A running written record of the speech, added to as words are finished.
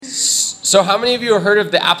So how many of you have heard of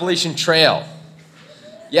the Appalachian Trail?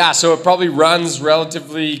 Yeah, so it probably runs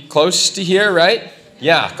relatively close to here, right?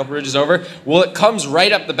 Yeah, a couple ridges over. Well, it comes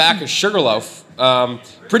right up the back of Sugarloaf,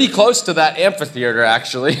 pretty close to that amphitheater,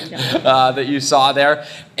 actually, that you saw there,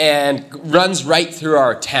 and runs right through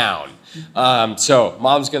our town. So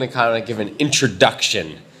Mom's going to kind of give an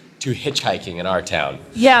introduction to hitchhiking in our town.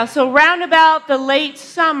 Yeah, so round about the late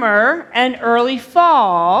summer and early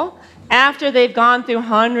fall, after they've gone through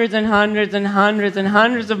hundreds and hundreds and hundreds and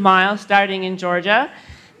hundreds of miles, starting in Georgia,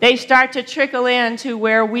 they start to trickle in to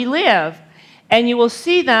where we live. And you will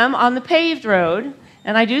see them on the paved road.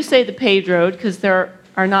 And I do say the paved road because there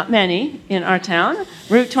are not many in our town.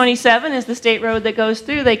 Route 27 is the state road that goes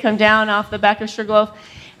through. They come down off the back of Sugarloaf,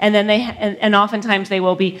 and then and oftentimes they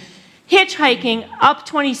will be hitchhiking up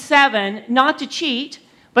 27, not to cheat,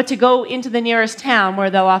 but to go into the nearest town where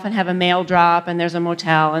they'll often have a mail drop and there's a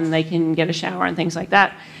motel and they can get a shower and things like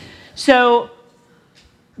that. So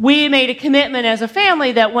we made a commitment as a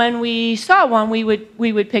family that when we saw one, we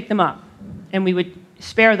would pick them up and we would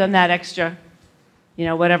spare them that extra,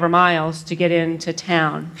 whatever miles to get into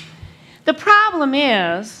town. The problem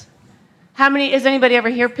is, has anybody ever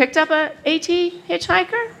here picked up a AT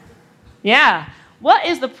hitchhiker? Yeah. What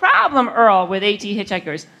is the problem, Earl, with AT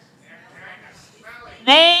hitchhikers?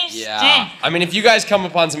 They stink. I mean, if you guys come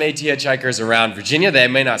upon some AT hitchhikers around Virginia, they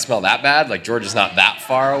may not smell that bad. Like, Georgia's not that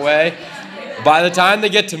far away. By the time they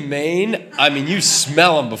get to Maine, I mean, you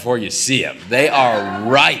smell them before you see them. They are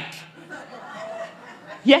ripe.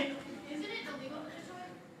 Yeah. Isn't it illegal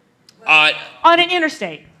to on an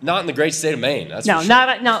interstate. Not in the great state of Maine. That's no, for sure.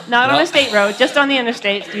 not on a state road, just on the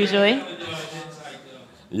interstates usually.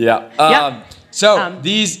 Yeah. So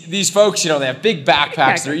these folks, they have big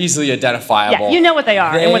backpacks. They're easily identifiable. Yeah, you know what they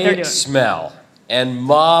are and what they're doing. They smell. And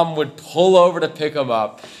Mom would pull over to pick them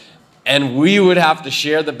up, and we would have to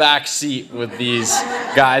share the back seat with these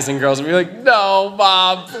guys and girls and be like, "No,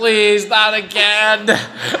 Mom, please, not again."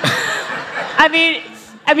 I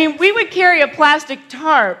mean, we would carry a plastic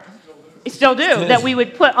tarp. Still do, that we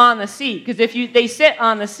would put on the seat. Because if they sit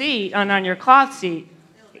on the seat, on your cloth seat,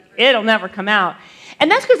 it'll never come out. And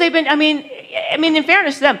that's because they've been, in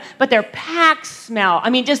fairness to them, but their packs smell.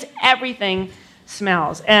 Just everything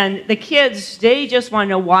smells. And the kids, they just want to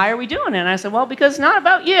know, why are we doing it? And I said, well, because it's not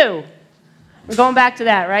about you. We're going back to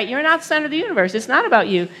that, right? You're not the center of the universe. It's not about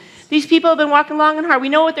you. These people have been walking long and hard. We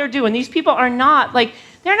know what they're doing. These people are not,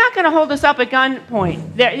 they're not going to hold us up at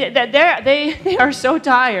gunpoint. They are so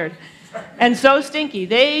tired and so stinky.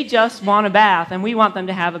 They just want a bath, and we want them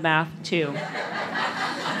to have a bath too.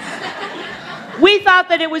 We thought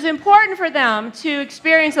that it was important for them to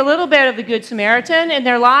experience a little bit of the Good Samaritan in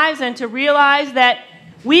their lives and to realize that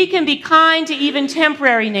we can be kind to even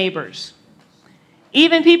temporary neighbors,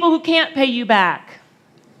 even people who can't pay you back,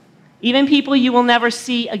 even people you will never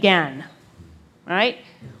see again, right?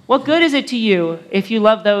 What good is it to you if you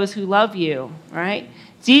love those who love you, right?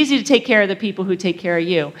 It's easy to take care of the people who take care of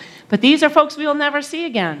you. But these are folks we will never see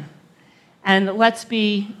again. And let's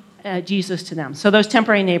be Jesus to them. So those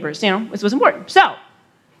temporary neighbors, this was important. So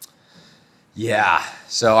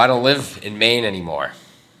I don't live in Maine anymore.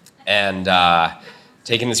 And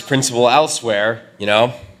taking this principle elsewhere,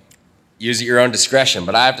 use at your own discretion.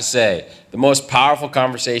 But I have to say, the most powerful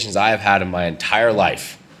conversations I have had in my entire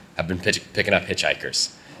life have been picking up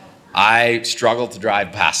hitchhikers. I struggle to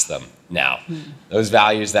drive past them now. Those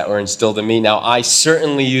values that were instilled in me. Now, I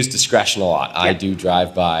certainly use discretion a lot. I do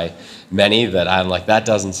drive by many that I'm like, that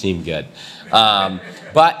doesn't seem good.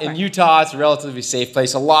 But in Utah, it's a relatively safe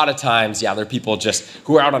place. A lot of times, there are people just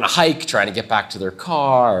who are out on a hike trying to get back to their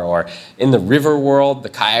car, or in the river world, the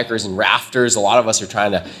kayakers and rafters. A lot of us are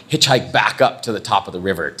trying to hitchhike back up to the top of the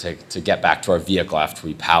river to get back to our vehicle after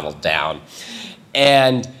we paddled down.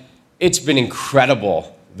 And it's been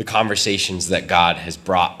incredible, the conversations that God has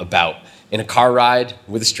brought about in a car ride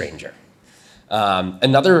with a stranger.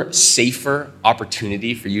 Another safer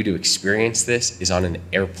opportunity for you to experience this is on an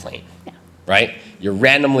airplane, right? You're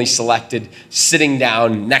randomly selected, sitting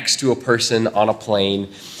down next to a person on a plane,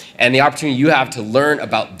 and the opportunity you have to learn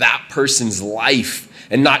about that person's life,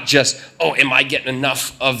 and not just, am I getting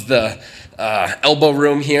enough of the elbow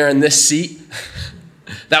room here in this seat?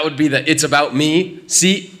 That would be the it's about me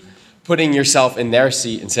seat. Putting yourself in their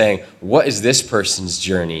seat and saying, what is this person's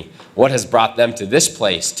journey? What has brought them to this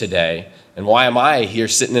place today? And why am I here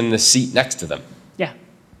sitting in the seat next to them? Yeah.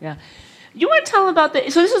 You want to tell them about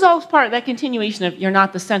so this is all part of that continuation of you're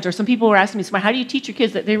not the center. Some people were asking me, how do you teach your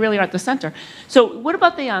kids that they really aren't the center? So what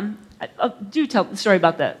about do tell the story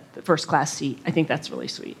about the first class seat. I think that's really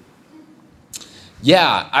sweet.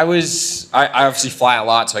 Yeah, I obviously fly a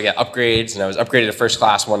lot, so I get upgrades, and I was upgraded to first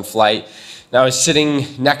class one flight. And I was sitting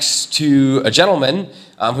next to a gentleman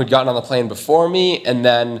who'd gotten on the plane before me, and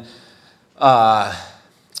then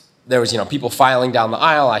there was, people filing down the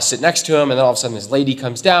aisle. I sit next to him, and then all of a sudden this lady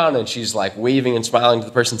comes down, and she's like waving and smiling to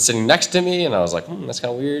the person sitting next to me, and I was like, that's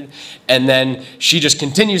kind of weird. And then she just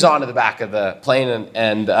continues on to the back of the plane,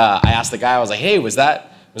 and I asked the guy, I was like, hey, was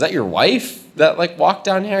that your wife that like walked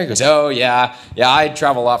down here? He goes, oh yeah, I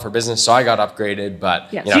travel a lot for business, so I got upgraded.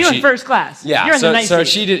 But so you're in first class. Yeah, you're in the nice so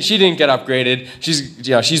seat. she didn't get upgraded.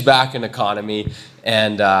 She's back in economy,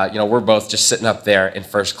 and we're both just sitting up there in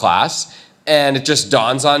first class. And it just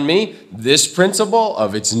dawns on me this principle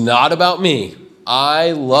of it's not about me.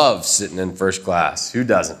 I love sitting in first class. Who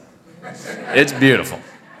doesn't? It's beautiful.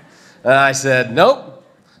 And I said, nope.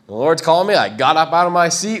 The Lord's calling me. I got up out of my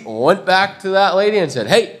seat, went back to that lady and said,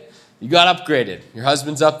 hey, you got upgraded. Your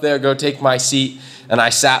husband's up there. Go take my seat. And I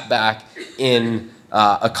sat back in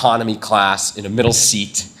economy class in a middle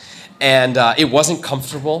seat. And it wasn't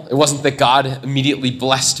comfortable. It wasn't that God immediately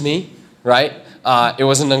blessed me, right? It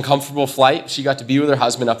was an uncomfortable flight. She got to be with her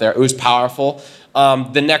husband up there. It was powerful.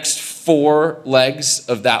 The next 4 legs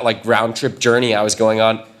of that like round trip journey I was going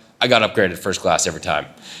on, I got upgraded first class every time.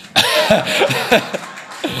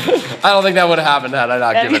 I don't think that would have happened had I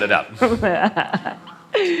not given it up.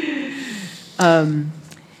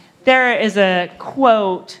 There is a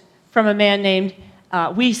quote from a man named,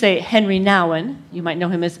 we say Henry Nouwen. You might know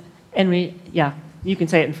him as Henry, yeah, you can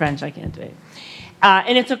say it in French, I can't do it.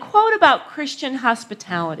 And it's a quote about Christian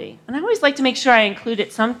hospitality. And I always like to make sure I include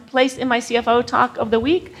it someplace in my CFO talk of the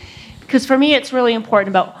week, because for me it's really important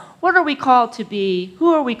about what are we called to be,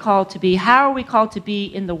 who are we called to be, how are we called to be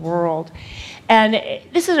in the world. And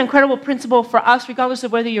this is an incredible principle for us, regardless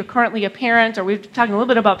of whether you're currently a parent, or we're talking a little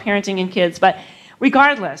bit about parenting and kids, but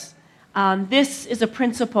regardless, this is a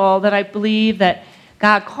principle that I believe that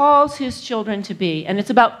God calls his children to be, and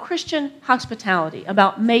it's about Christian hospitality,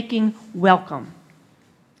 about making welcome.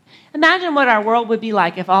 Imagine what our world would be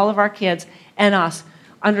like if all of our kids and us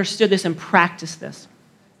understood this and practiced this.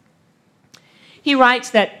 He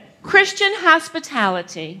writes that Christian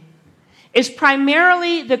hospitality is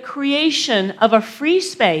primarily the creation of a free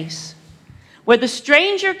space where the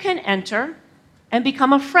stranger can enter and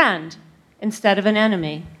become a friend instead of an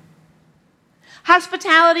enemy.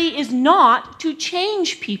 Hospitality is not to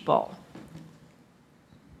change people.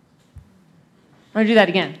 I'm going to do that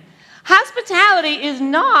again. Hospitality is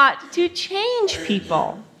not to change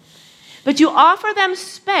people, but to offer them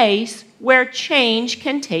space where change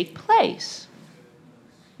can take place.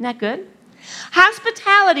 Isn't that good?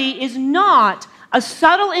 Hospitality is not a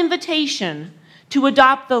subtle invitation to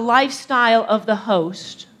adopt the lifestyle of the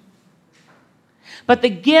host, but the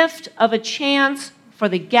gift of a chance for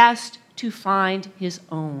the guest to find his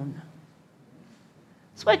own.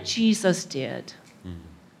 That's what Jesus did.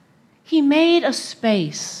 He made a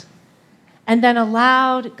space and then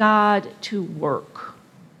allowed God to work.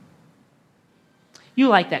 You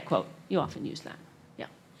like that quote. You often use that. Yeah.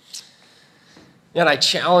 Yeah, and I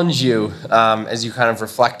challenge you as you kind of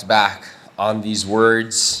reflect back on these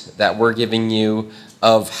words that we're giving you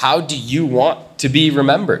of how do you want to be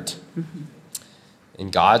remembered? In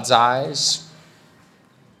God's eyes,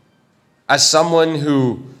 as someone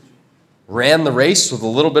who ran the race with a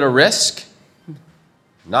little bit of risk,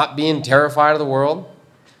 not being terrified of the world?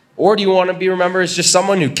 Or do you want to be remembered as just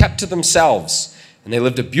someone who kept to themselves and they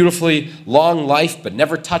lived a beautifully long life but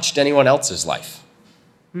never touched anyone else's life?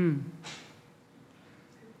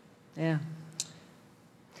 Yeah.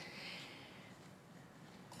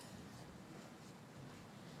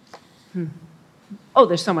 Oh,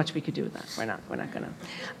 there's so much we could do with that. We're not going to.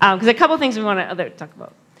 Because a couple things we want to talk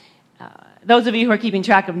about. Those of you who are keeping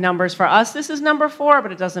track of numbers, for us, this is number 4,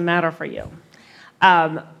 but it doesn't matter for you.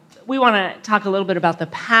 We want to talk a little bit about the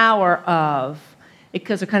power of,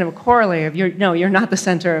 because they're kind of a corollary of, you're not the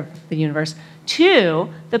center of the universe. 2,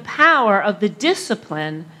 the power of the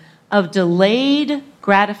discipline of delayed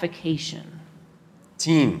gratification.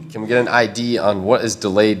 Team, can we get an ID on what does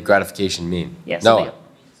delayed gratification mean? Yes. No.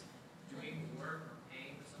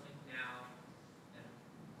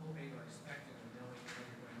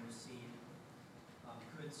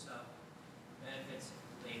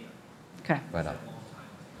 Okay. Right on.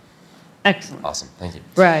 Excellent. Awesome. Thank you.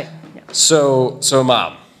 Right. Yeah. So,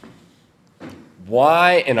 Mom,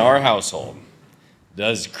 why in our household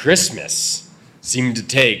does Christmas seem to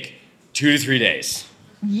take 2 to 3 days?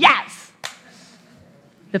 Yes.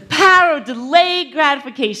 The power of delayed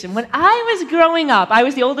gratification. When I was growing up, I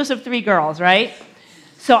was the oldest of 3 girls, right?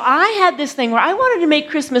 So I had this thing where I wanted to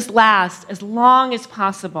make Christmas last as long as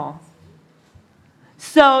possible.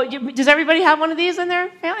 So does everybody have one of these in their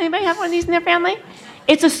family? Anybody have one of these in their family?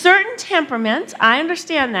 It's a certain temperament. I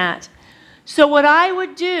understand that. So what I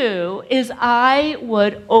would do is I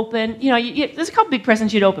would open, there's a couple big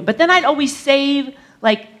presents you'd open, but then I'd always save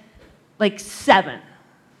like 7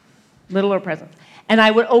 littler presents. And I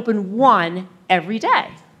would open one every day.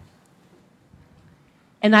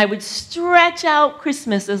 And I would stretch out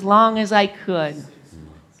Christmas as long as I could.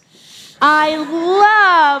 I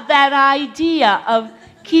love that idea of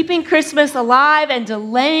keeping Christmas alive and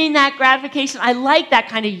delaying that gratification. I like that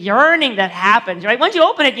kind of yearning that happens, right? Once you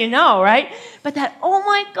open it, right? But that, oh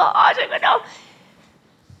my gosh, I know.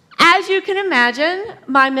 As you can imagine,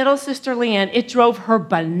 my middle sister, Leanne, it drove her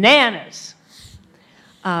bananas.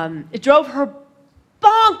 It drove her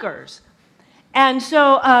bonkers. And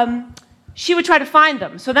so she would try to find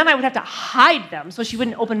them. So then I would have to hide them so she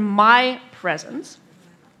wouldn't open my presents.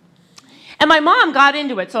 And my mom got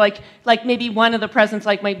into it. So like maybe one of the presents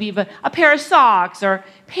might be a pair of socks or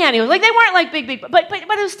pantyhose. They weren't big, but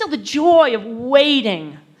it was still the joy of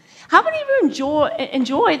waiting. How many of you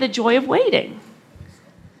enjoy the joy of waiting?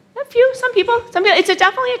 A few, some people. It's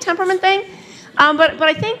definitely a temperament thing. But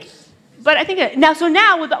I think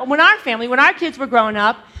when our family, when our kids were growing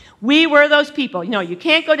up, we were those people. You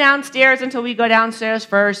can't go downstairs until we go downstairs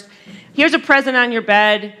first. Here's a present on your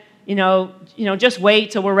bed. Just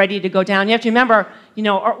wait till we're ready to go down. You have to remember,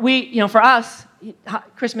 for us,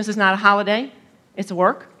 Christmas is not a holiday; it's a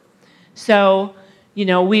work. So,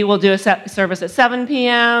 we will do a service at 7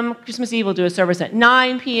 p.m. Christmas Eve, we'll do a service at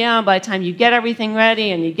 9 p.m. By the time you get everything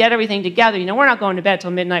ready and you get everything together, we're not going to bed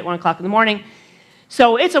till midnight, 1 o'clock in the morning.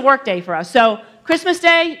 So it's a work day for us. So Christmas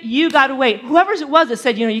Day, you got to wait. Whoever it was that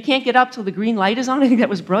said, you can't get up till the green light is on. I think that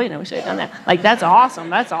was brilliant. I wish I had done that. That's awesome.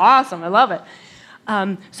 That's awesome. I love it.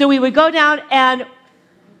 So we would go down and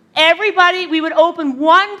we would open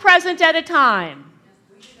one present at a time.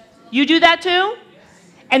 You do that too?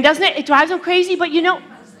 And doesn't it drives them crazy? But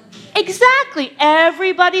exactly.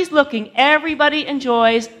 Everybody's looking. Everybody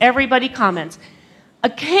enjoys. Everybody comments.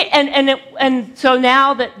 Okay, and so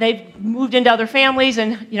now that they've moved into other families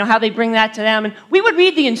and how they bring that to them, and we would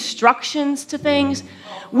read the instructions to things.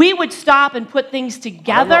 We would stop and put things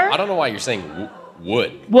together. I don't know why you're saying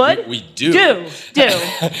would. Would? We do. Do.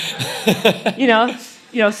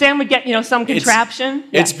 Sam would get, some contraption.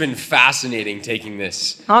 It's been fascinating taking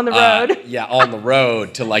this. On the road. On the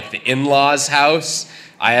road to the in-laws' house.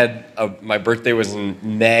 I had, my birthday was in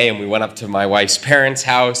May, and we went up to my wife's parents'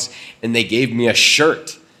 house, and they gave me a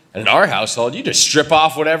shirt. And in our household, you just strip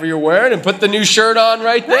off whatever you're wearing and put the new shirt on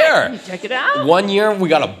right there. Check it out. One year, we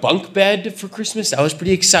got a bunk bed for Christmas. That was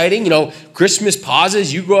pretty exciting. Christmas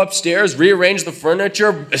pauses. You go upstairs, rearrange the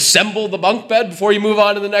furniture, assemble the bunk bed before you move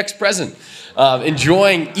on to the next present.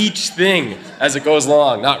 Enjoying each thing as it goes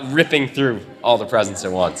along, not ripping through all the presents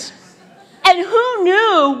at once. And who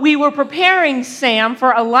knew we were preparing Sam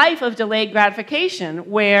for a life of delayed gratification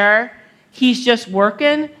where he's just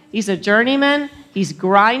working, he's a journeyman, he's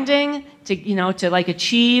grinding to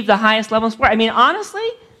achieve the highest level of sport. Honestly,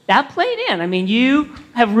 that played in. You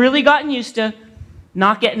have really gotten used to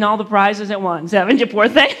not getting all the prizes at once, haven't you, poor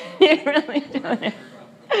thing? You're really doing it.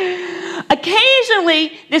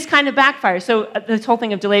 Occasionally, this kind of backfires. So this whole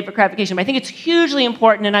thing of delayed gratification, I think it's hugely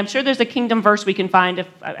important, and I'm sure there's a kingdom verse we can find if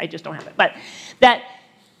I just don't have it. But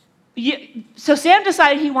so Sam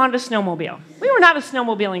decided he wanted a snowmobile. We were not a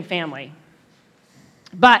snowmobiling family.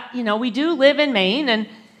 But, we do live in Maine, and,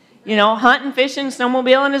 hunting, fishing,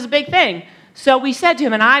 snowmobiling is a big thing. So we said to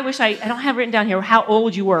him, and I don't have written down here how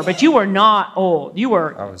old you were, but you were not old. You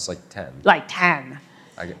were... I was 10. 10.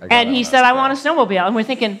 And he said, I want a snowmobile. And we're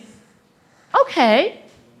thinking, okay,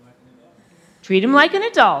 treat him like an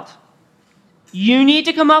adult. You need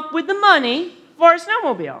to come up with the money for a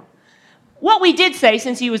snowmobile. What we did say,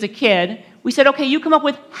 since he was a kid, we said, okay, you come up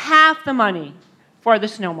with half the money for the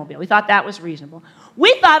snowmobile. We thought that was reasonable.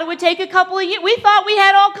 We thought it would take a couple of years. We thought we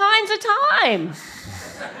had all kinds of time.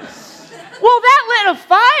 Well, that lit a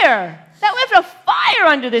fire. That lit a fire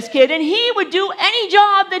under this kid, and he would do any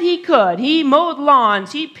job that he could. He mowed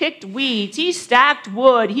lawns, he picked weeds, he stacked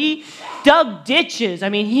wood, he dug ditches.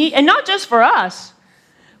 And not just for us,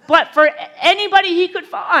 but for anybody he could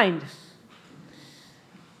find.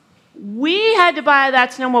 We had to buy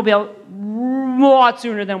that snowmobile a lot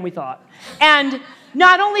sooner than we thought. And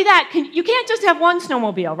not only that, you can't just have one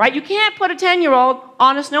snowmobile, right? You can't put a 10-year-old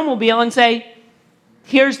on a snowmobile and say,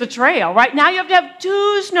 here's the trail, right? Now you have to have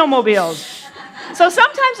 2 snowmobiles. So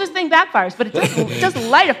sometimes this thing backfires, but it does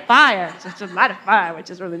light a fire. It's just light a fire, which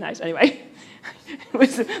is really nice. Anyway,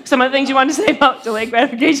 some of the things you wanted to say about delayed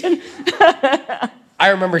gratification? I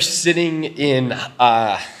remember sitting in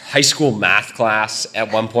high school math class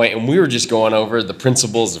at one point, and we were just going over the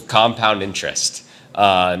principles of compound interest.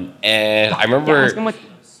 And I remember...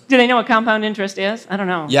 Do they know what compound interest is? I don't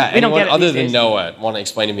know. Yeah, we don't anyone get it other these than days. Noah want to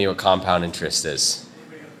explain to me what compound interest is?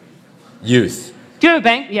 Youth. Do you have a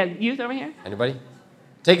bank? Yeah, youth over here? Anybody?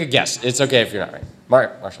 Take a guess. It's okay if you're not right.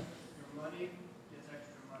 Marshall. Your money gets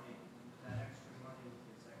extra money. That extra money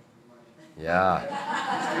gets extra money.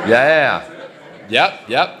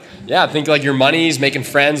 Yeah. Yeah, think like your money's making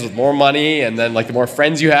friends with more money, and then like the more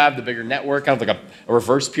friends you have, the bigger network, kind of like a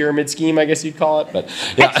reverse pyramid scheme, I guess you'd call it. But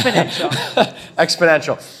yeah. Exponential.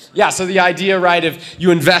 Exponential. Yeah, so the idea, right, if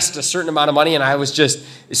you invest a certain amount of money, and I was just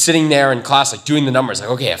sitting there in class, like doing the numbers, like,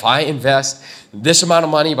 okay, if I invest this amount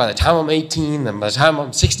of money by the time I'm 18, then by the time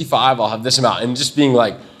I'm 65, I'll have this amount. And just being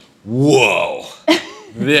like, whoa,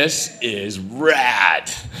 this is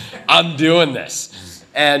rad. I'm doing this.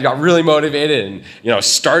 And got really motivated and,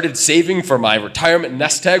 started saving for my retirement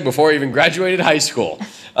nest egg before I even graduated high school.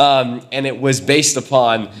 And it was based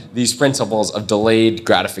upon these principles of delayed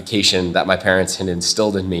gratification that my parents had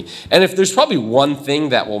instilled in me. And if there's probably one thing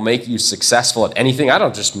that will make you successful at anything, I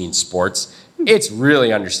don't just mean sports, it's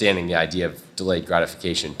really understanding the idea of delayed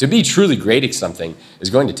gratification. To be truly great at something is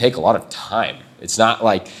going to take a lot of time. It's not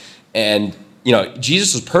like,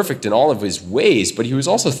 Jesus was perfect in all of his ways, but he was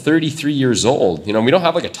also 33 years old. We don't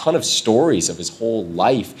have like a ton of stories of his whole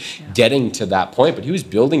life getting to that point, but he was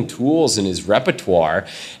building tools in his repertoire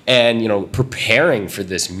and, preparing for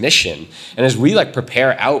this mission. And as we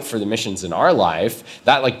prepare out for the missions in our life,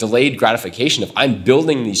 that delayed gratification, if I'm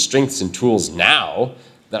building these strengths and tools now,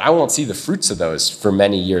 then I won't see the fruits of those for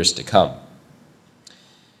many years to come.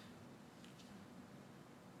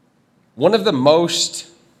 One of the most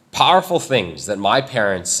powerful things that my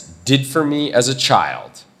parents did for me as a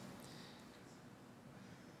child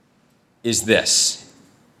is this.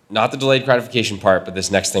 Not the delayed gratification part, but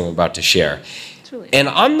this next thing I'm about to share. And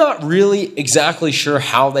I'm not really exactly sure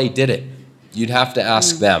how they did it. You'd have to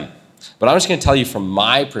ask them. But I'm just going to tell you from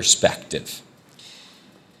my perspective.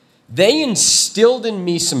 They instilled in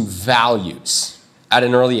me some values at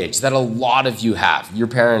an early age that a lot of you have. Your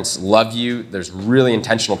parents love you. There's really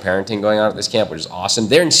intentional parenting going on at this camp, which is awesome.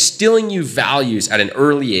 They're instilling you values at an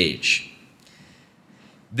early age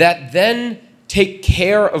that then take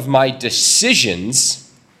care of my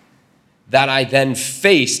decisions that I then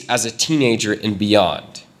faced as a teenager and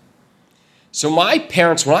beyond. So my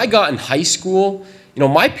parents, when I got in high school,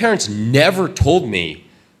 my parents never told me,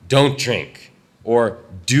 don't drink or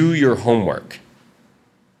do your homework.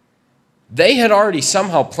 They had already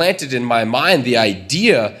somehow planted in my mind the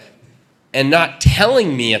idea, and not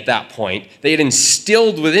telling me at that point, they had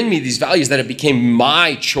instilled within me these values that it became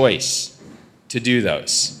my choice to do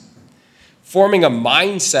those. Forming a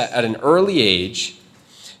mindset at an early age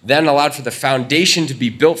then allowed for the foundation to be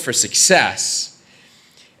built for success,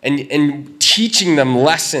 and teaching them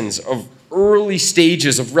lessons of early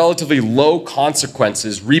stages of relatively low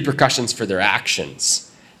consequences, repercussions for their actions.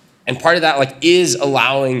 And part of that is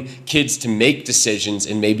allowing kids to make decisions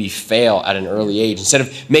and maybe fail at an early age. Instead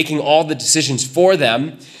of making all the decisions for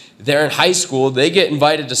them, they're in high school, they get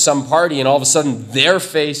invited to some party, and all of a sudden they're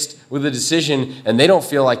faced with a decision, and they don't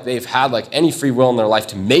feel like they've had any free will in their life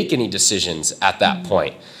to make any decisions at that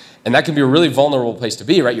point. And that can be a really vulnerable place to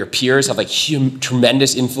be, right? Your peers have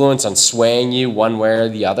tremendous influence on swaying you one way or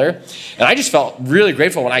the other. And I just felt really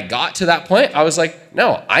grateful when I got to that point. I was like,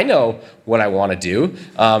 no, I know what I want to do.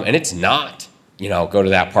 And it's not, go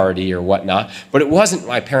to that party or whatnot. But it wasn't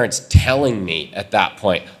my parents telling me at that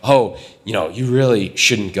point, oh, you really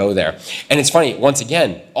shouldn't go there. And it's funny, once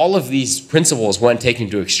again, all of these principles, when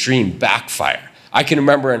taken to extreme, backfire. I can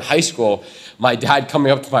remember in high school, my dad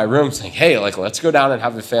coming up to my room saying, hey, let's go down and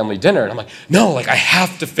have a family dinner. And I'm like, no, I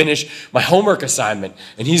have to finish my homework assignment.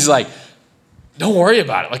 And he's like, don't worry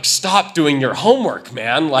about it. Stop doing your homework,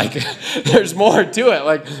 man. There's more to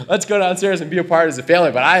it. Let's go downstairs and be a part as a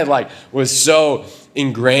family. But I was so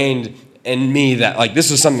ingrained in me that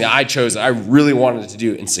this was something that I chose that I really wanted to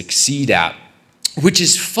do and succeed at, which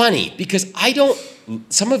is funny because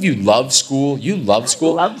some of you love school. You love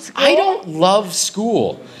school. I love school. I don't love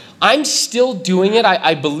school. I'm still doing it.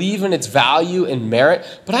 I believe in its value and merit,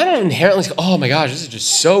 but I don't inherently say, oh my gosh, this is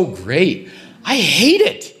just so great. I hate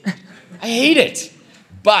it.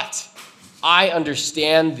 But I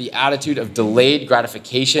understand the attitude of delayed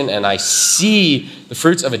gratification, and I see the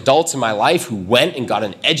fruits of adults in my life who went and got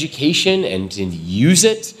an education and didn't use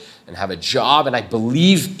it and have a job, and I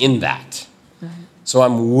believe in that. So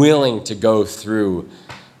I'm willing to go through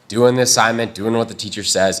doing the assignment, doing what the teacher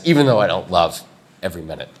says, even though I don't love every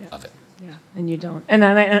minute of it. Yeah, and you don't. And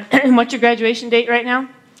then, and what's your graduation date right now?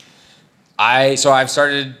 I've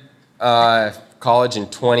started college in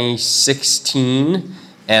 2016,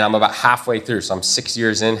 and I'm about halfway through. So I'm 6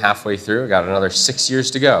 years in, halfway through. I got another 6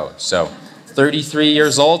 years to go. So 33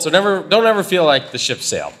 years old. So don't ever feel like the ship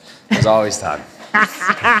sailed. There's always time.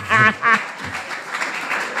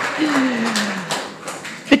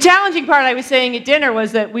 The challenging part I was saying at dinner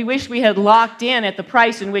was that we wish we had locked in at the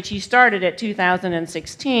price in which he started at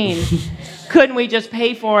 2016. Couldn't we just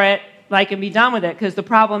pay for it and be done with it? Because the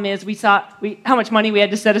problem is we saw how much money we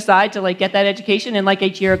had to set aside to get that education, and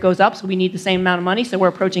each year it goes up, so we need the same amount of money, so we're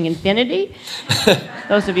approaching infinity.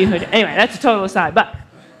 Those of you who anyway, that's a total aside, but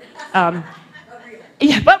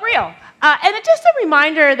real. And it's just a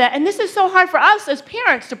reminder that, and this is so hard for us as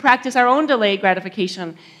parents to practice our own delayed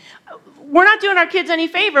gratification. We're not doing our kids any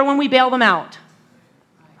favor when we bail them out,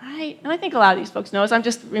 right? And I think a lot of these folks know this. I'm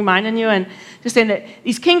just reminding you and just saying that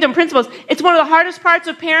these kingdom principles, it's one of the hardest parts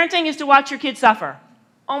of parenting is to watch your kids suffer.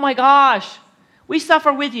 Oh my gosh, we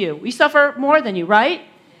suffer with you. We suffer more than you, right?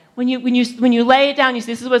 When you lay it down, you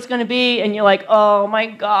say, this is what it's going to be, and you're like, oh my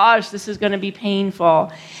gosh, this is going to be painful.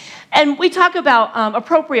 And we talk about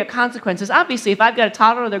appropriate consequences. Obviously, if I've got a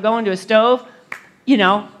toddler, they're going to a stove,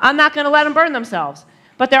 I'm not going to let them burn themselves.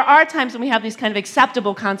 But there are times when we have these kind of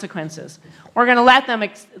acceptable consequences. We're going to let them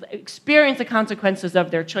experience the consequences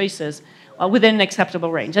of their choices within an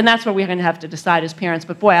acceptable range. And that's what we're going to have to decide as parents.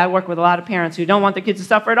 But boy, I work with a lot of parents who don't want their kids to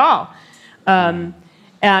suffer at all. And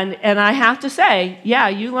I have to say, yeah,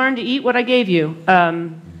 you learned to eat what I gave you.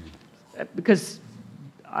 Because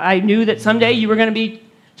I knew that someday you were going to be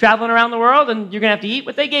traveling around the world and you're going to have to eat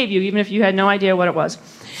what they gave you, even if you had no idea what it was.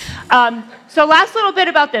 So last little bit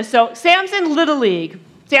about this. So Sam's in Little League.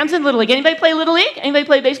 Anybody play Little League? Anybody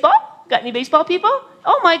play baseball? Got any baseball people?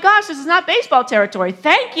 Oh my gosh, this is not baseball territory.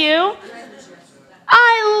 Thank you.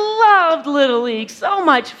 I loved Little League. So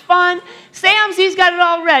much fun. He's got it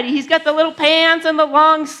all ready. He's got the little pants and the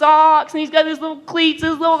long socks, and he's got his little cleats,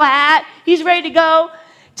 his little hat. He's ready to go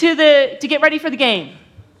to get ready for the game.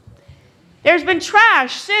 There's been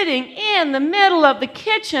trash sitting in the middle of the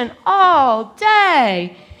kitchen all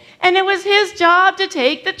day, and it was his job to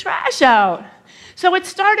take the trash out. So it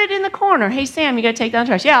started in the corner. Hey, Sam, you got to take down the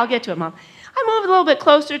trash. Yeah, I'll get to it, Mom. I moved a little bit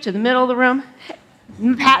closer to the middle of the room.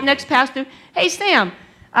 Next pass through. Hey, Sam,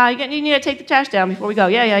 you need to take the trash down before we go.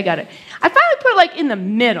 Yeah, I got it. I finally put it in the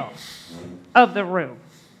middle of the room.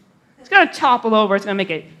 It's going to topple over. It's going to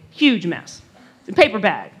make a huge mess. It's a paper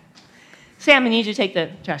bag. Sam, I need you to take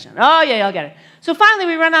the trash down. Oh, yeah, I'll get it. So finally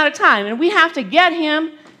we run out of time, and we have to get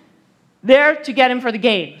him there to get him for the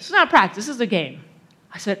game. This is not practice. This is a game.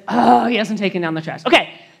 I said, oh, he hasn't taken down the trash.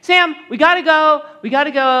 Okay, Sam, we got to go.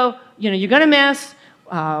 You're going to miss.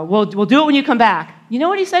 We'll do it when you come back. You know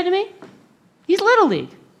what he said to me? He's Little League.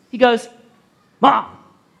 He goes, Mom,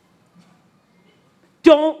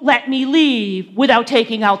 don't let me leave without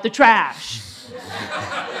taking out the trash.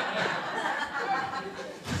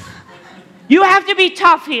 You have to be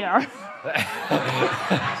tough here. He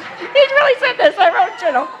really said this. I wrote a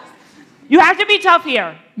journal. You have to be tough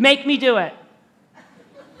here. Make me do it.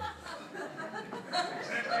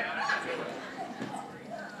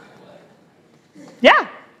 Yeah,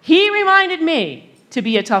 he reminded me to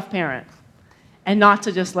be a tough parent and not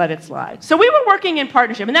to just let it slide. So we were working in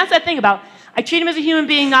partnership, and that's that thing about I treat him as a human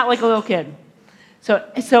being, not like a little kid.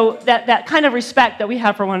 So that kind of respect that we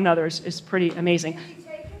have for one another is pretty amazing.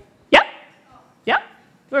 Yep.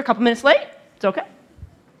 We were a couple minutes late. It's okay.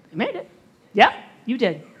 You made it. Yep, you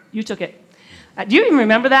did. You took it. Do you even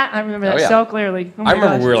remember that? I remember that so clearly. Oh I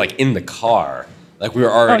remember we were in the car. We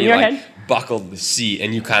were already buckled the seat,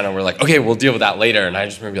 and you kind of were okay, we'll deal with that later. And I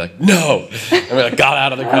just remember no. And we got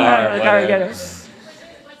out of the car. Yeah,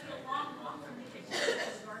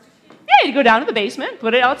 you had to go down to the basement,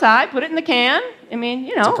 put it outside, put it in the can. I mean,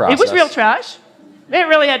 it was real trash. It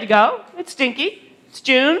really had to go. It's stinky. It's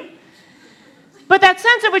June. But that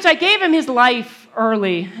sense in which I gave him his life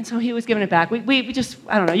early, and so he was giving it back. We just,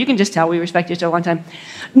 I don't know, you can just tell we respect each other a long time.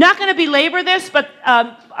 Not going to belabor this, but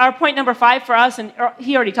our point number 5 for us, and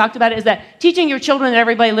he already talked about it, is that teaching your children that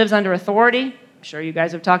everybody lives under authority. I'm sure you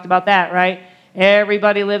guys have talked about that, right?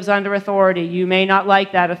 Everybody lives under authority. You may not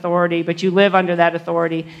like that authority, but you live under that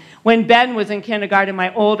authority. When Ben was in kindergarten,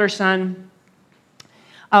 my older son,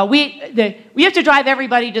 we have to drive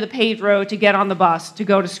everybody to the paved road to get on the bus to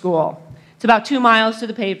go to school. It's about 2 miles to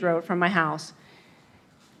the paved road from my house.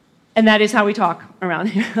 And that is how we talk around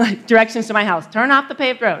here, directions to my house. Turn off the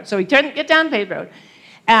paved road. So we get down the paved road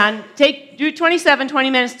and do 20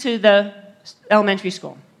 minutes to the elementary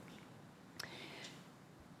school.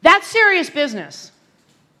 That's serious business.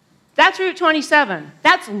 That's Route 27.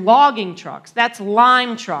 That's logging trucks. That's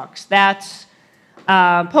lime trucks. That's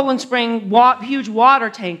Poland Spring huge water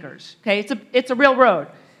tankers. Okay, it's a real road.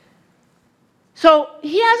 So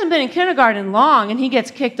he hasn't been in kindergarten long, and he gets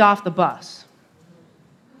kicked off the bus.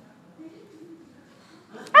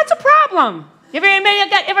 That's a problem. Anybody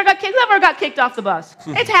ever got kicked off the bus?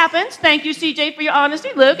 It happens. Thank you, CJ, for your honesty.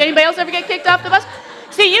 Luke, anybody else ever get kicked off the bus?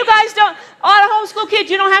 See, you guys don't, a lot of homeschool kids,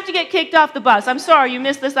 you don't have to get kicked off the bus. I'm sorry, you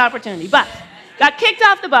missed this opportunity. But got kicked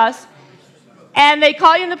off the bus, and they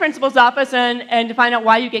call you in the principal's office and to find out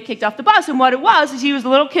why you get kicked off the bus. And what it was is he was a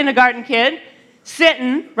little kindergarten kid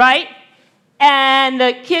sitting, right? And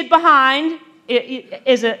the kid behind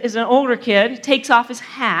is an older kid, takes off his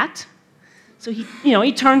hat. So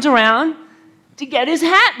he turns around to get his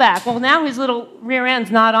hat back. Well, now his little rear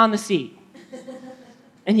end's not on the seat.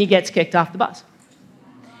 And he gets kicked off the bus.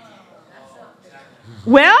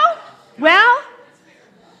 Well, they're on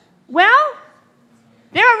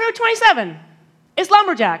Route 27. It's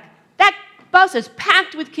Lumberjack. That bus is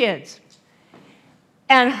packed with kids.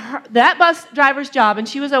 And that bus driver's job, and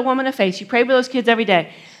she was a woman of faith, she prayed with those kids every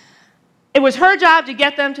day. It was her job to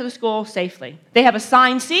get them to the school safely. They have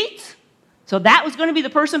assigned seats, so that was going to be the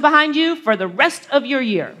person behind you for the rest of your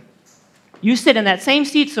year. You sit in that same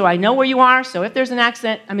seat so I know where you are, so if there's an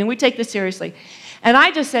accident, we take this seriously. And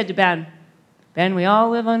I just said to Ben, we all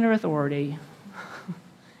live under authority.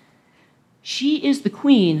 She is the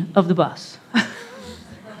queen of the bus.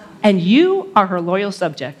 And you are her loyal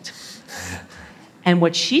subject. And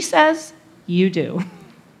what she says, you do.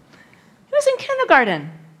 He was in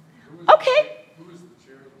kindergarten. Okay. Who is the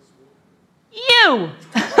chair of the school? You.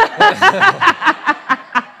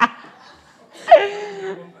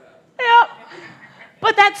 Yeah.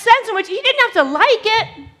 But that sense in which he didn't have to like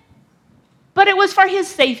it, but it was for his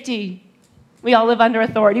safety. We all live under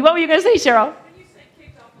authority. What were you going to say, Cheryl? When you say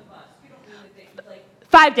kicked off the bus, you don't really think, like...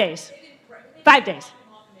 5 days. 5 days.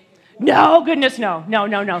 No, goodness, no.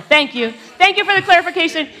 Thank you. Thank you for the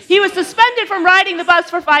clarification. He was suspended from riding the bus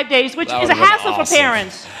for 5 days, which is a hassle for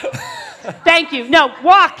parents. Thank you. No,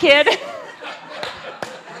 walk, kid.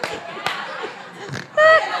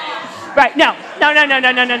 Right, no.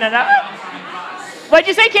 What'd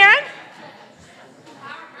you say, Karen?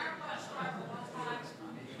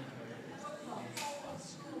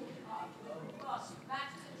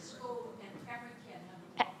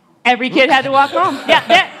 Every kid had to walk home.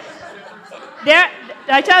 Yeah,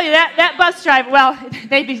 I tell you, that bus driver, well,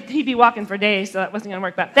 he'd be walking for days, so that wasn't going to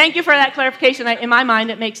work. But thank you for that clarification. In my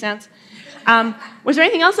mind, it makes sense. Was there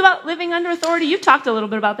anything else about living under authority? You talked a little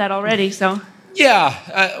bit about that already, so.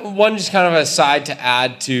 Yeah, one just kind of aside to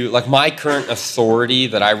add to, like, my current authority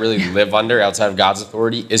that I really live under outside of God's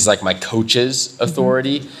authority is, like, my coach's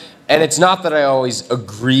authority. And it's not that I always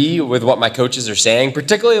agree with what my coaches are saying,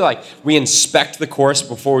 particularly like we inspect the course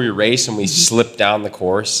before we race and we slip down the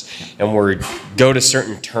course and we go to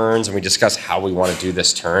certain turns and we discuss how we want to do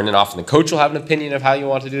this turn. And often the coach will have an opinion of how you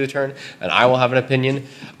want to do the turn and I will have an opinion.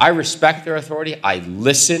 I respect their authority. I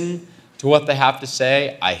listen to what they have to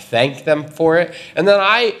say. I thank them for it. And then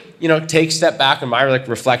I, take a step back in my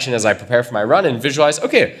reflection as I prepare for my run and visualize,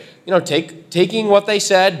 okay, taking what they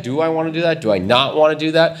said, do I want to do that? Do I not want to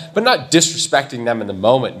do that? But not disrespecting them in the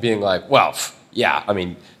moment, being like, well, yeah,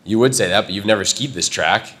 you would say that, but you've never skied this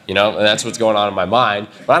track, and that's what's going on in my mind.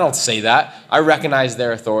 But I don't say that. I recognize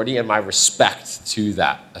their authority and my respect to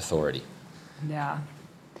that authority. Yeah.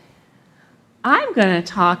 I'm going to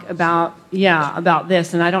talk about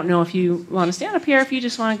this, and I don't know if you want to stand up here, if you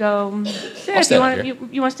just want to go sit. I'll stand up here.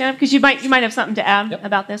 You want to stand up? Because you might have something to add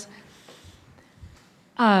about this.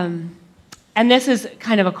 And this is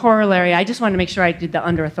kind of a corollary. I just wanted to make sure I did the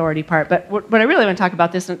under authority part. But what I really want to talk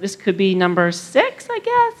about this could be number 6, I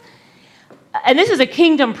guess. And this is a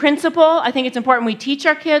kingdom principle. I think it's important we teach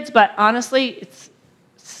our kids, but honestly,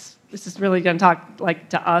 this is really going to talk like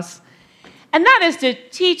to us. And that is to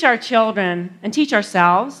teach our children and teach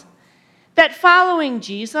ourselves that following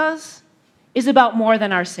Jesus is about more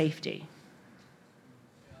than our safety.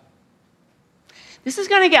 This is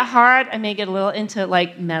going to get hard. I may get a little into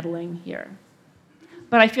meddling here.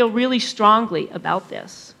 But I feel really strongly about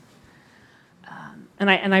this.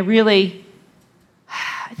 And I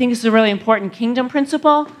think this is a really important kingdom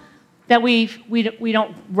principle that we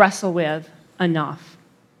don't wrestle with enough.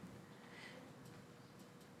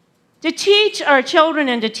 To teach our children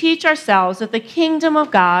and to teach ourselves that the kingdom of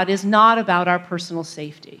God is not about our personal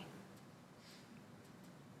safety.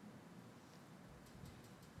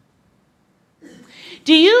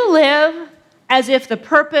 Do you live as if the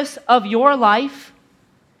purpose of your life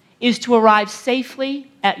is to arrive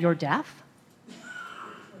safely at your death?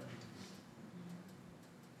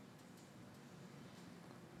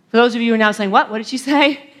 For those of you who are now saying, what? What did she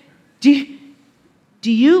say? Do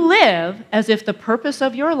you live as if the purpose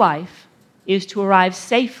of your life is to arrive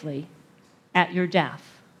safely at your death?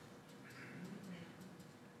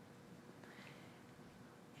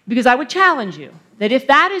 Because I would challenge you that if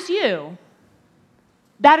that is you,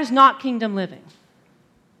 that is not kingdom living.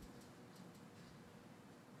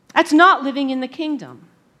 That's not living in the kingdom.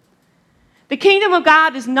 The kingdom of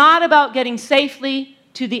God is not about getting safely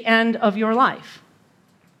to the end of your life.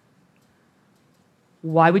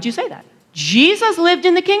 Why would you say that? Jesus lived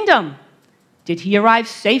in the kingdom. Did he arrive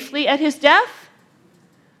safely at his death?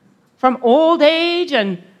 From old age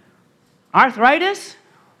and arthritis?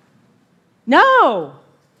 No.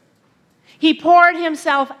 He poured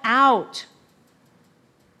himself out.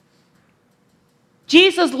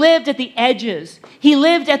 Jesus lived at the edges. He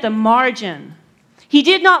lived at the margin. He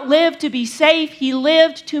did not live to be safe. He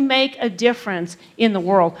lived to make a difference in the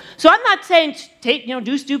world. So I'm not saying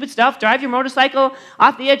do stupid stuff, drive your motorcycle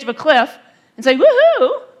off the edge of a cliff and say, woohoo.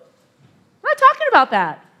 I'm not talking about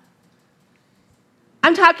that.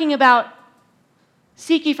 I'm talking about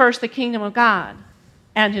seek ye first the kingdom of God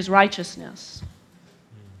and his righteousness.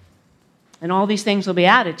 And all these things will be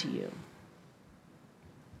added to you.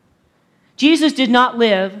 Jesus did not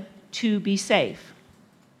live to be safe.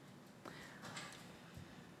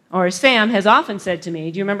 Or as Sam has often said to me,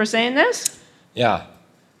 do you remember saying this? Yeah.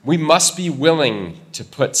 We must be willing to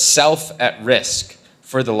put self at risk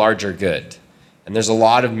for the larger good. And there's a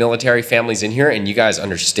lot of military families in here, and you guys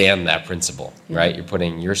understand that principle, right? You're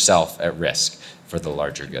putting yourself at risk for the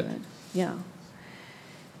larger good. Yeah.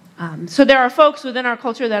 So there are folks within our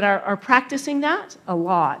culture that are practicing that a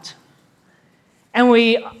lot. And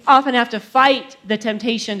we often have to fight the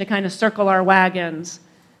temptation to kind of circle our wagons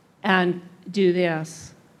and do this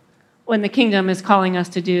when the kingdom is calling us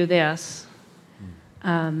to do this.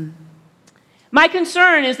 My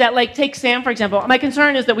concern is that, take Sam, for example. My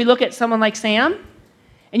concern is that we look at someone like Sam,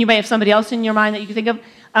 and you may have somebody else in your mind that you can think of,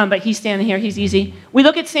 but he's standing here, he's easy. We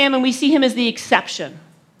look at Sam and we see him as the exception.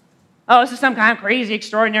 Oh, this is some kind of crazy,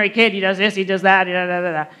 extraordinary kid. He does this, he does that, da, da,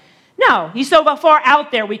 da, da. No, he's so far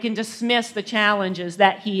out there we can dismiss the challenges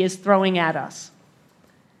that he is throwing at us.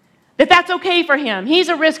 That's okay for him. He's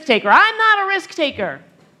a risk taker. I'm not a risk taker.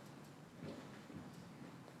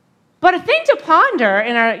 But a thing to ponder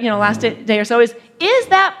in our last day or so is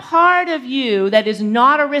that part of you that is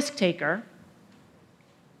not a risk taker,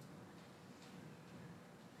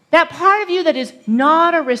 that part of you that is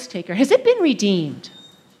not a risk taker, has it been redeemed?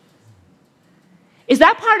 Is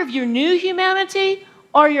that part of your new humanity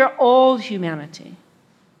or your old humanity?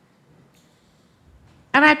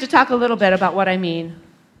 And I have to talk a little bit about what I mean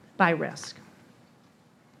by risk.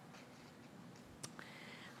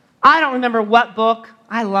 I don't remember what book.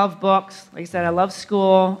 I love books. Like I said, I love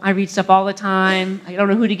school. I read stuff all the time. I don't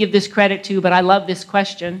know who to give this credit to, but I love this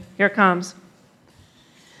question. Here it comes.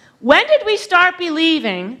 When did we start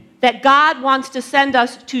believing that God wants to send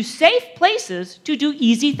us to safe places to do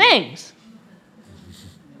easy things?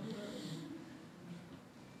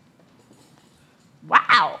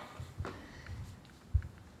 Wow.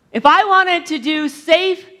 If I wanted to do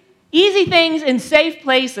easy things in safe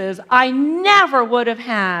places, I never would have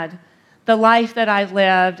had the life that I've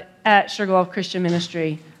lived at Sugarloaf Christian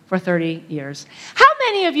Ministry for 30 years. How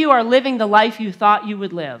many of you are living the life you thought you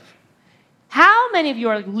would live? How many of you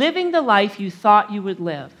are living the life you thought you would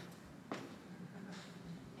live?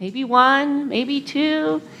 Maybe one, maybe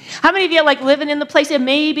two. How many of you are living in the place that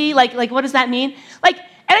maybe, what does that mean? And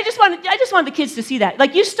I just want the kids to see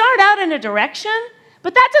that. You start out in a direction,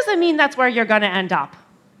 but that doesn't mean that's where you're going to end up.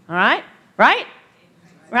 All right? Right?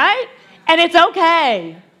 Right? And it's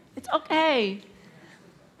okay. It's okay.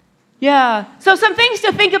 Yeah. So some things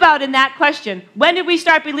to think about in that question. When did we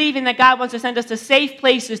start believing that God wants to send us to safe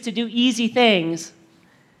places to do easy things?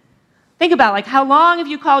 Think about, how long have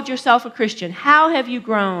you called yourself a Christian? How have you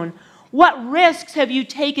grown? What risks have you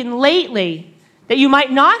taken lately that you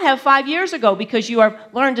might not have 5 years ago because you have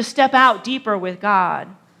learned to step out deeper with God?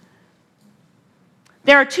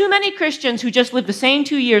 There are too many Christians who just live the same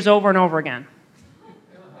 2 years over and over again.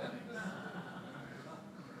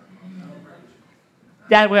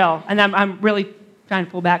 That will. And I'm really trying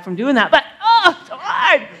to pull back from doing that. But, it's so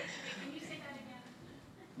hard. Can you say that again?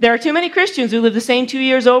 There are too many Christians who live the same 2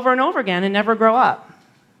 years over and over again and never grow up.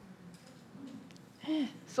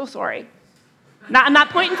 So sorry. I'm not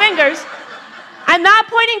pointing fingers. I'm not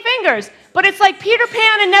pointing fingers. But it's like Peter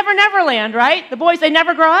Pan and Never Never Land, right? The boys, they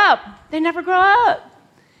never grow up. They never grow up.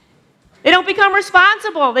 They don't become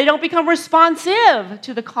responsible. They don't become responsive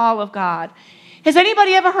to the call of God. Has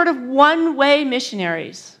anybody ever heard of one-way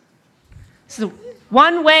missionaries?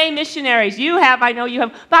 One-way missionaries. You have, I know you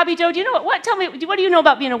have. Bobby Joe, do you know what? Tell me, what do you know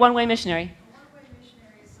about being a one-way missionary? A one-way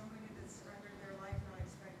missionary is somebody that surrendered their life not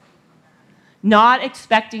expecting to come back. Not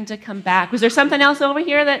expecting to come back. Was there something else over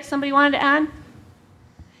here that somebody wanted to add?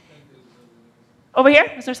 Over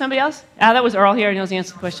here? Was there somebody else? That was Earl here, and he knows the answer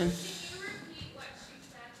to the question.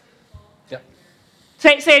 Yep.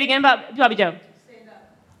 Say it again, Bobby Joe. Stand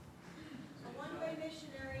up. A one-way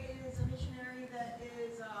missionary is a missionary that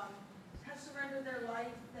has surrendered their life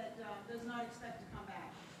that does not expect to come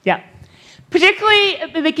back. Yeah.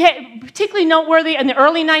 Particularly noteworthy in the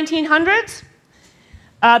early 1900s,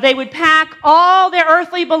 they would pack all their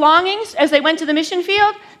earthly belongings as they went to the mission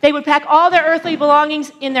field. They would pack all their earthly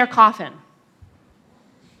belongings in their coffin.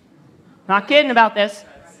 Not kidding about this.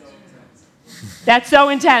 That's so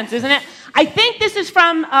intense, isn't it? I think this is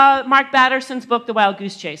from Mark Batterson's book, The Wild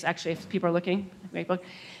Goose Chase, actually, if people are looking. Great book.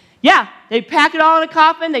 Yeah, they'd pack it all in a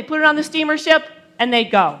coffin, they'd put it on the steamer ship, and they'd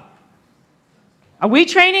go. Are we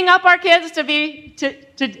training up our kids to be,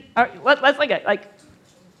 let's look at,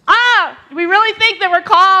 do we really think that we're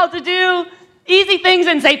called to do easy things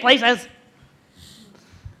in safe places?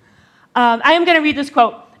 I am going to read this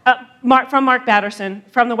quote from Mark Batterson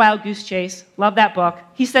from The Wild Goose Chase. Love that book.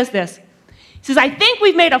 He says this. He says, I think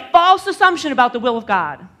we've made a false assumption about the will of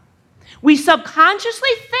God. We subconsciously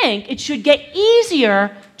think it should get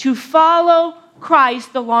easier to follow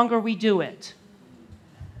Christ the longer we do it.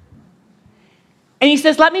 And he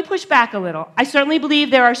says, let me push back a little. I certainly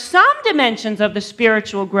believe there are some dimensions of the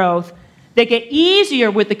spiritual growth that get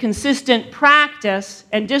easier with the consistent practice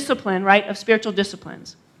and discipline, right, of spiritual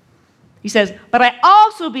disciplines. He says, but I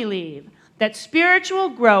also believe that spiritual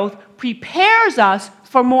growth prepares us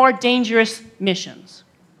for more dangerous missions.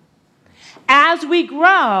 As we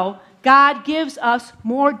grow, God gives us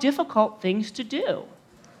more difficult things to do.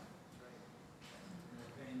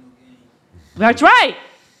 That's right.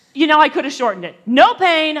 You know, I could have shortened it. No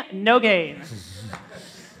pain, no gain.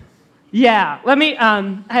 Yeah, let me,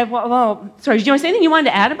 sorry, did you want to say anything you wanted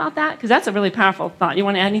to add about that? Because that's a really powerful thought. You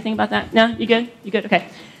want to add anything about that? No? You good? You good? Okay.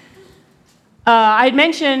 I had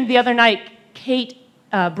mentioned the other night Kate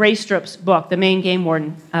Braestrup's book, The Maine Game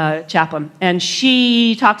Warden Chaplain, and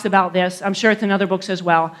she talks about this. I'm sure it's in other books as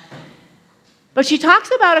well. But she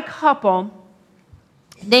talks about a couple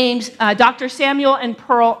named Dr. Samuel and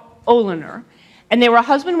Pearl Oliner. And they were a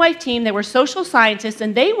husband-wife team. They were social scientists,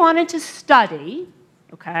 and they wanted to study,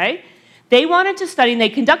 okay? They wanted to study, and they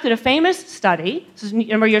conducted a famous study, this is a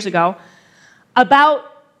number of years ago,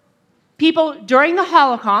 about people during the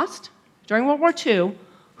Holocaust, during World War II,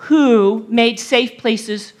 who made safe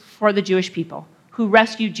places for the Jewish people, who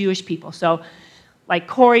rescued Jewish people. So, like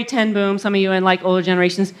Corrie ten Boom, some of you in like older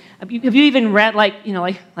generations, have you even read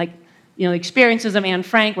experiences of Anne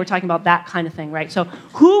Frank? We're talking about that kind of thing, right? So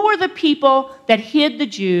who were the people that hid the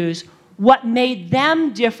Jews? What made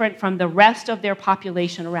them different from the rest of their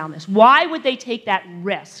population around this? Why would they take that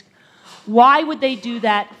risk? Why would they do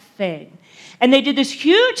that thing? And they did this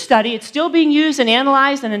huge study. It's still being used and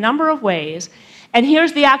analyzed in a number of ways. And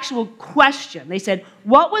here's the actual question. They said,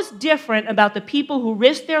 what was different about the people who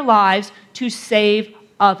risked their lives to save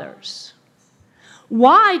others?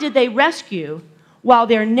 Why did they rescue while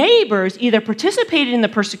their neighbors either participated in the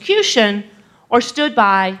persecution or stood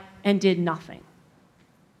by and did nothing?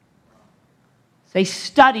 They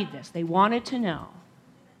studied this. They wanted to know.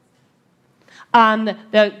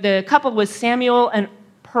 The couple was Samuel and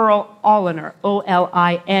Pearl Oliner,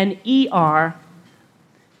 O-L-I-N-E-R.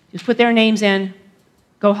 Just put their names in,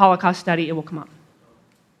 go Holocaust study, it will come up.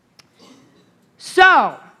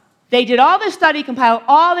 So, they did all this study, compiled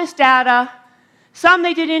all this data. Some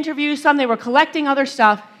they did interviews, some they were collecting other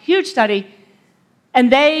stuff, huge study, and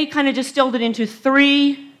they kind of distilled it into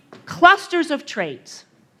 3 clusters of traits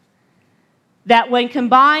that when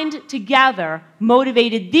combined together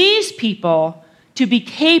motivated these people to be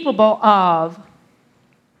capable of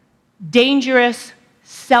dangerous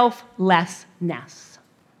selflessness.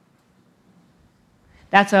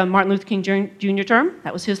 That's a Martin Luther King Jr. term.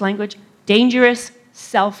 That was his language. Dangerous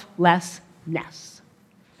selflessness.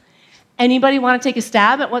 Anybody want to take a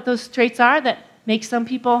stab at what those traits are that make some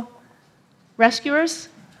people rescuers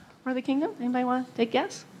for the kingdom? Anybody want to take a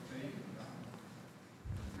guess?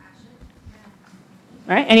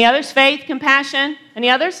 All right. Any others? Faith, compassion. Any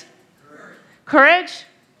others? Courage.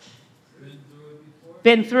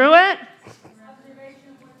 Been through it.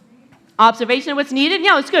 Observation of what's needed.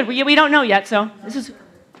 No, it's good. We don't know yet, so this is.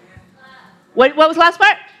 What was the last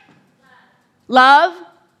part? Love.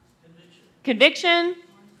 Conviction.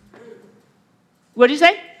 What did you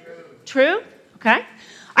say? True. Okay. All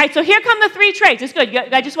right, so here come the 3 traits. It's good.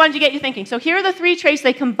 I just wanted to get you thinking. So here are the 3 traits.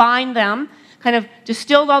 They combine them. kind of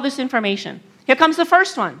distilled all this information. Here comes the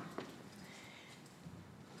first one.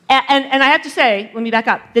 And I have to say, let me back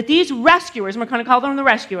up, that these rescuers, and we're going to call them the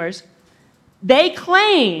rescuers, they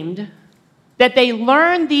claimed that they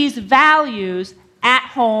learned these values at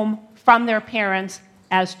home from their parents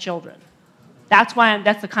as children. That's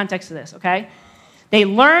the context of this, okay? They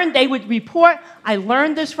would report, I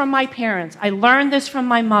learned this from my parents. I learned this from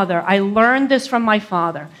my mother. I learned this from my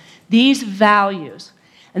father. These values.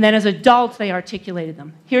 And then as adults, they articulated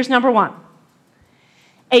them. Here's number one.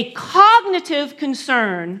 A cognitive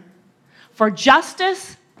concern for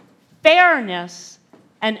justice, fairness,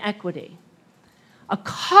 and equity. A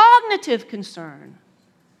cognitive concern,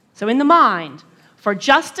 so in the mind, for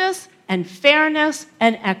justice and fairness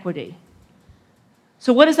and equity.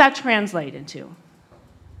 So what does that translate into?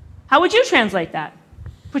 How would you translate that?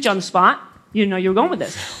 Put you on the spot. You didn't know you were going with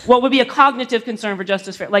this. What would be a cognitive concern for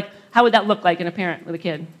justice, fair? Like, how would that look like in a parent with a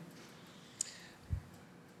kid?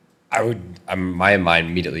 My mind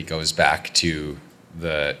immediately goes back to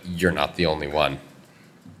you're not the only one.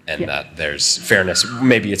 And that there's fairness.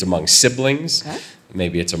 Maybe it's among siblings. Okay.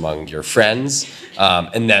 Maybe it's among your friends.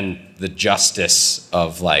 And then the justice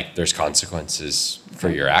of, like, there's consequences for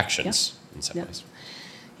your actions in some ways.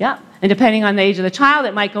 Yeah, and depending on the age of the child,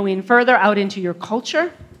 it might go in further out into your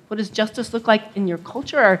culture. What does justice look like in your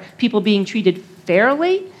culture? Are people being treated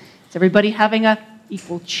fairly? Is everybody having an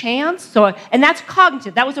equal chance? And that's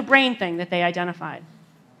cognitive. That was a brain thing that they identified.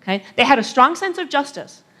 Okay, they had a strong sense of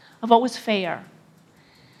justice, of what was fair.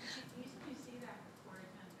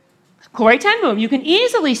 Corrie ten Boom, you can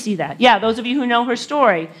easily see that. Yeah, those of you who know her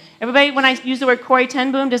story. Everybody, when I use the word Corrie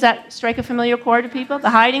ten Boom, does that strike a familiar chord to people? The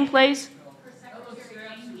hiding place?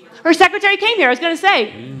 Her secretary came here. I was going to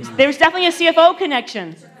say, there's definitely a CFO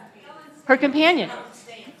connection. Her companion.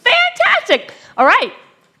 Fantastic. All right.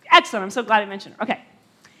 Excellent. I'm so glad I mentioned her. Okay.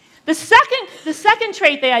 The second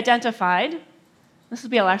trait they identified, this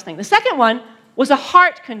will be our last thing. The second one was a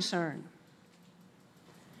heart concern.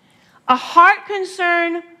 A heart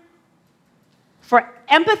concern for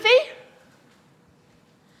empathy,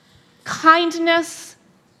 kindness,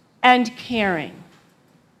 and caring.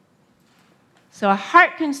 So a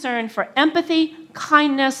heart concern for empathy,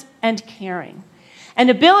 kindness, and caring. An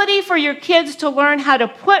ability for your kids to learn how to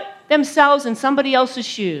put themselves in somebody else's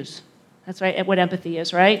shoes. That's right, what empathy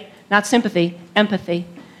is, right? Not sympathy, empathy.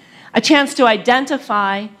 A chance to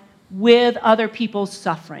identify with other people's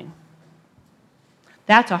suffering.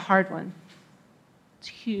 That's a hard one. It's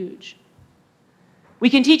huge. We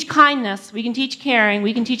can teach kindness, we can teach caring,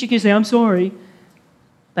 we can teach your kids to say, I'm sorry.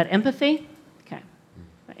 But empathy? Okay.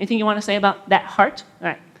 Anything you want to say about that heart? All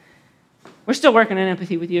right. We're still working on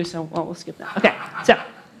empathy with you, so we'll skip that. Okay, so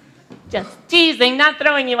just teasing, not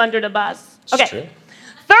throwing you under the bus. Okay. It's true.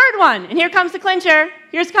 Third one, and here comes the clincher.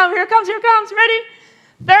 Here comes. Ready?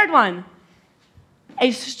 Third one. A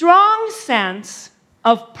strong sense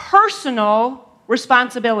of personal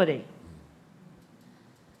responsibility.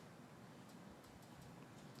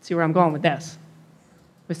 See where I'm going with this,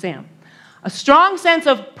 with Sam. A strong sense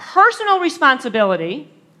of personal responsibility,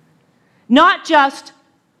 not just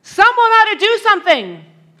someone ought to do something.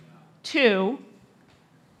 2,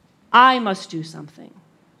 I must do something.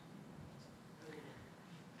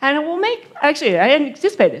 And it will actually, I didn't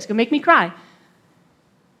anticipate this, it's going to make me cry.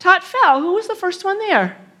 Tot fell. Who was the first one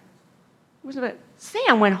there?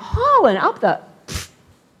 Sam went hauling up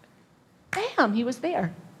bam, he was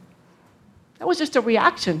there. That was just a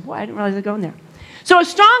reaction. Boy, I didn't realize I'd go in there. So a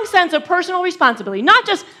strong sense of personal responsibility, not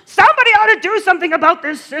just somebody ought to do something about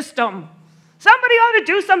this system. Somebody ought to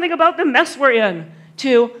do something about the mess we're in.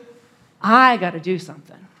 2, I got to do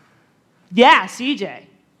something. Yeah, CJ. I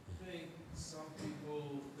think some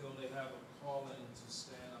people feel they have a calling to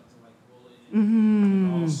stand up to like bullying.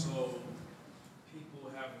 And also,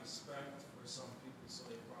 people have respect for some people, so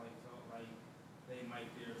they probably felt like they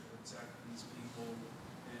might be able to protect these people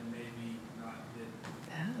and maybe not did.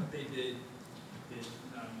 But they did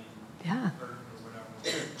not hurt or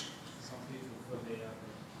whatever. Some people feel they have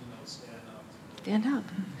to, stand up. Stand up.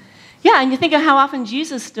 Yeah, and you think of how often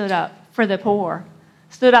Jesus stood up for the poor,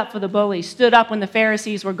 stood up for the bullies, stood up when the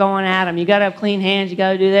Pharisees were going at him. You got to have clean hands, you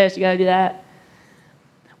got to do this, you got to do that.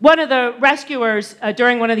 One of the rescuers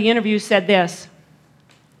during one of the interviews said this,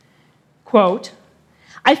 quote,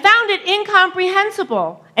 I found it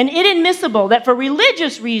incomprehensible and inadmissible that for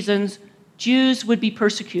religious reasons, Jews would be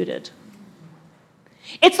persecuted.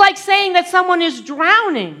 It's like saying that someone is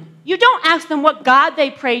drowning. You don't ask them what God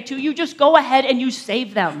they pray to, you just go ahead and you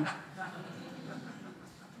save them.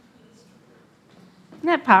 Isn't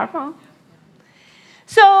that powerful?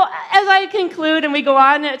 So as I conclude and we go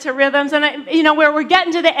on to rhythms, and where we're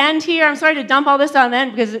getting to the end here, I'm sorry to dump all this on the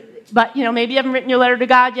end but maybe you haven't written your letter to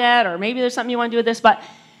God yet, or maybe there's something you want to do with this, but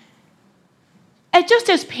just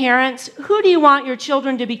as parents, who do you want your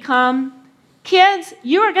children to become? Kids,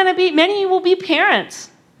 many of you will be parents.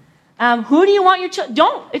 Who do you want your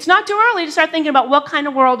children? It's not too early to start thinking about what kind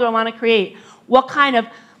of world do I want to create? What kind of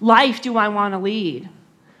life do I want to lead?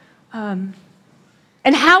 And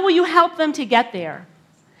how will you help them to get there?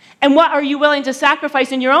 And what are you willing to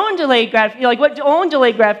sacrifice in your own delayed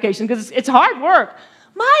gratification? Because it's hard work.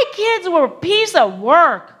 My kids were a piece of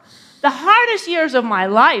work. The hardest years of my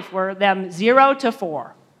life were them 0 to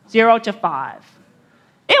 4, 0 to 5.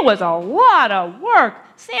 It was a lot of work.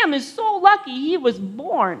 Sam is so lucky he was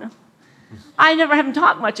born. I never haven't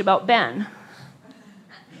talked much about Ben.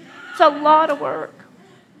 It's a lot of work.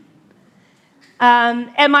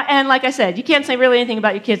 And like I said, you can't say really anything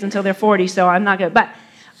about your kids until they're 40, so I'm not going to.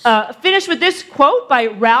 But finish with this quote by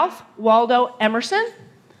Ralph Waldo Emerson.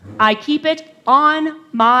 I keep it on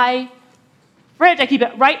my fridge. I keep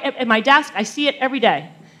it right at my desk. I see it every day.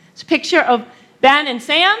 It's a picture of Ben and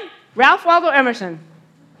Sam. Ralph Waldo Emerson.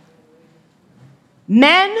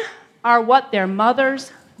 Men are what their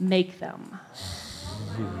mothers make them.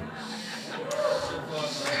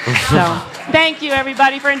 So, thank you,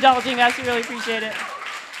 everybody, for indulging us. We really appreciate it.